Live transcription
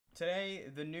today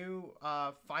the new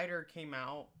fighter came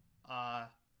out.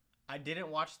 I didn't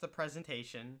watch the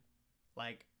presentation.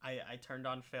 Like, I turned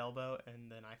on Failboat and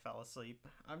then I fell asleep.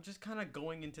 I'm just kind of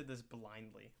going into this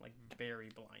blindly, like very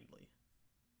blindly.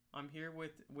 I'm here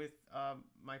with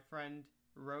my friend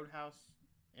Roadhouse,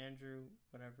 Andrew,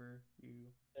 whatever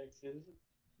you. Texas.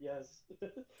 Yes.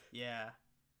 Yeah.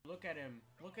 Look at him.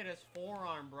 Look at his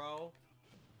forearm, bro.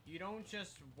 You don't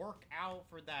just work out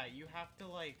for that. You have to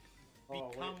like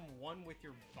become one with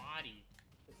your body.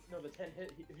 No, the 10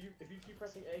 hit. If you keep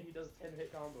pressing A, he does 10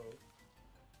 hit combo.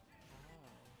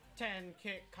 10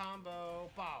 kick combo.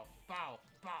 Bow, bow,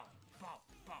 bow, bow,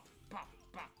 bow, bow,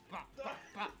 bow, bow, bow,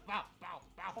 bow, bow, bow,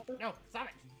 bow. No, stop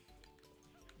it.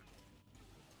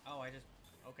 Oh,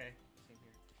 okay. Same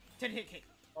here. 10 hit kick.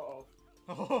 Uh-oh.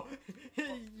 Oh,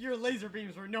 your laser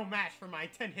beams were no match for my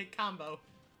 10 hit combo.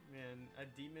 Man, a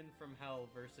demon from hell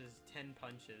versus 10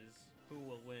 punches. Who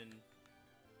will win?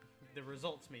 The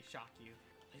results may shock you.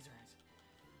 Laser eyes.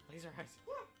 Laser eyes.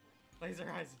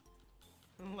 Laser eyes.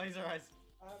 Laser eyes.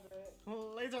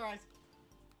 Laser eyes.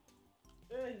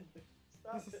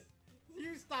 Stop it.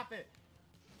 You stop it.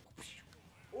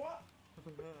 What?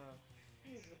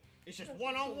 It's just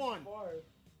one-on-one.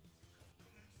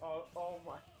 Oh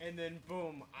my. And then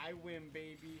boom, I win,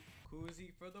 baby.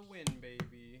 Koozie for the win,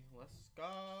 baby. Let's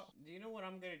go. Do you know what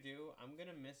I'm gonna do? I'm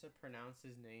gonna mispronounce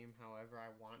his name however I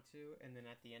want to, and then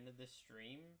at the end of the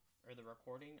stream or the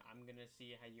recording, I'm gonna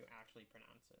see how you actually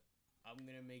pronounce it. I'm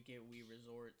gonna make it We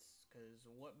Resorts, cause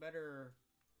what better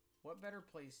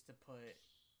place to put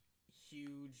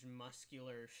huge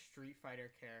muscular Street Fighter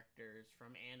characters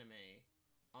from anime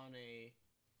on a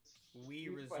We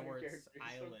Resorts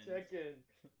island.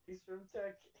 He's from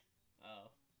Tekken.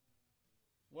 Oh.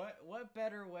 What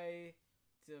better way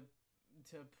to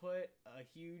put a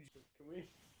huge... Can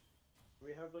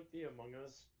we have like the Among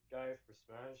Us guy for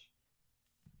Smash?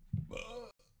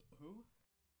 Who?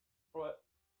 What?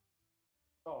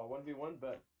 Oh, 1v1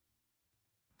 bet.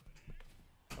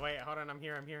 Wait, hold on, I'm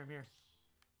here.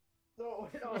 No,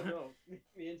 oh no.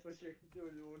 Me and Twisher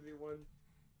doing the 1v1.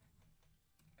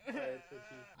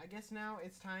 I guess now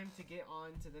it's time to get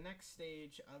on to the next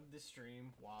stage of the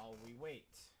stream while we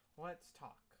wait. Let's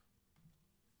talk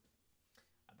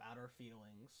about our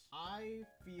feelings. I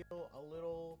feel a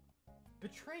little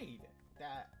betrayed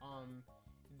that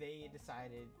they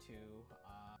decided to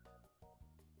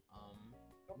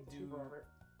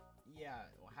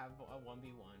have a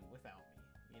 1v1 without me,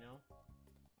 you know?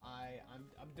 I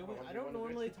don't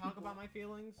normally talk about my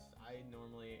feelings. I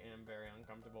normally am very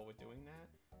uncomfortable with doing that.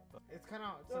 But it's kind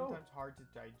of sometimes hard to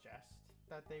digest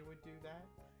that they would do that,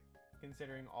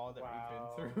 considering all that we've been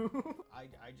through.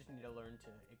 I just need to learn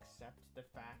to accept the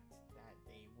fact that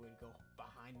they would go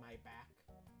behind my back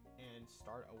and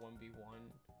start a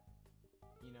 1v1,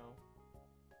 you know?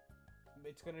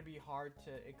 It's gonna be hard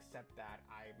to accept that.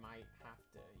 I might have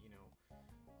to, you know,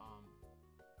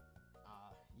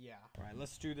 yeah. Alright,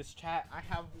 let's do this, chat. I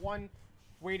have one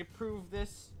way to prove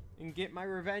this and get my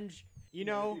revenge. You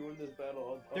know, if you win this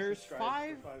battle, I'll there's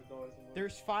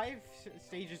 $5 five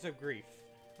stages of grief,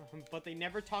 but they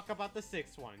never talk about the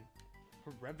sixth one.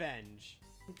 Revenge.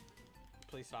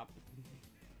 Please stop.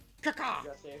 Kaka! You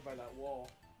got saved by that wall.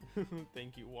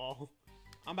 Thank you, wall.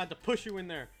 I'm about to push you in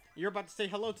there. You're about to say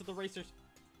hello to the racers.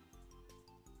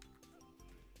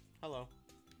 Hello.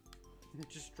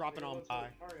 Just dropping on by.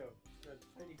 Mario, a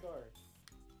tiny car.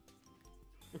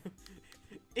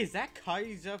 Is that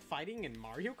Kazuya fighting in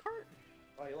Mario Kart?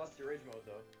 Oh, you lost your rage mode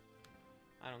though.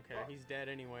 I don't care. He's dead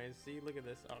anyways. See, look at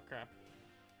this. Oh crap.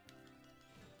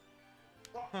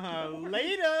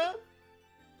 Later.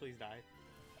 Please die.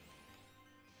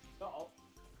 Uh-oh.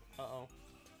 Uh-oh.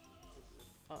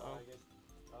 Uh-oh.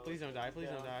 Please don't die. Please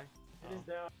don't die. It is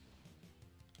down.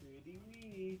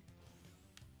 Weedy.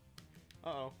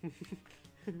 Uh-oh.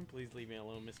 Please leave me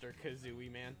alone, Mr.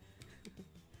 Kazuya, man.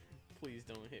 Please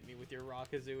don't hit me with your raw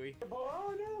Kazuya.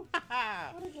 Oh no!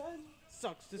 Haha! Not again!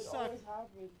 Sucks to it suck. Always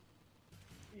happens.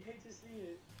 You hate to see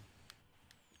it.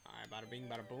 Alright, bada bing,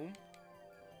 bada boom.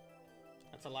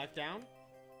 That's a life down.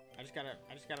 I just gotta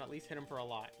at least hit him for a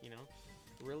lot, you know?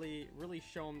 Really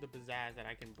show him the pizzazz that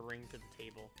I can bring to the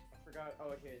table. I forgot. Oh,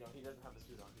 okay, no, he doesn't have the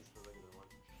suit on. He's the regular one.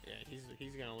 Yeah,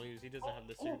 he's gonna lose. He doesn't have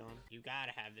the suit on. You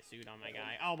gotta have the suit on, my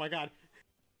guy. Oh my god.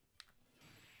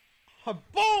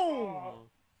 Boom!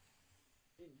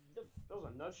 That was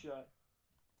a nut shot.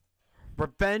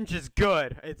 Revenge is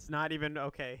good. It's not even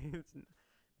okay. It's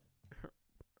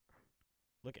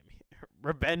look at me.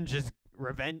 Revenge is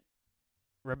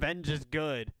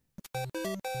good.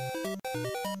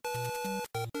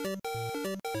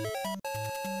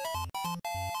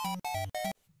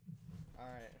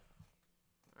 Alright.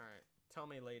 Alright. Tell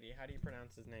me, lady, how do you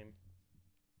pronounce his name?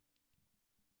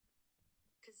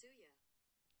 Kazuya.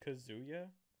 Kazuya?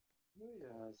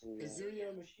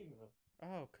 Kazuya Mishima.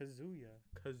 Oh, Kazuya.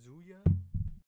 Kazuya?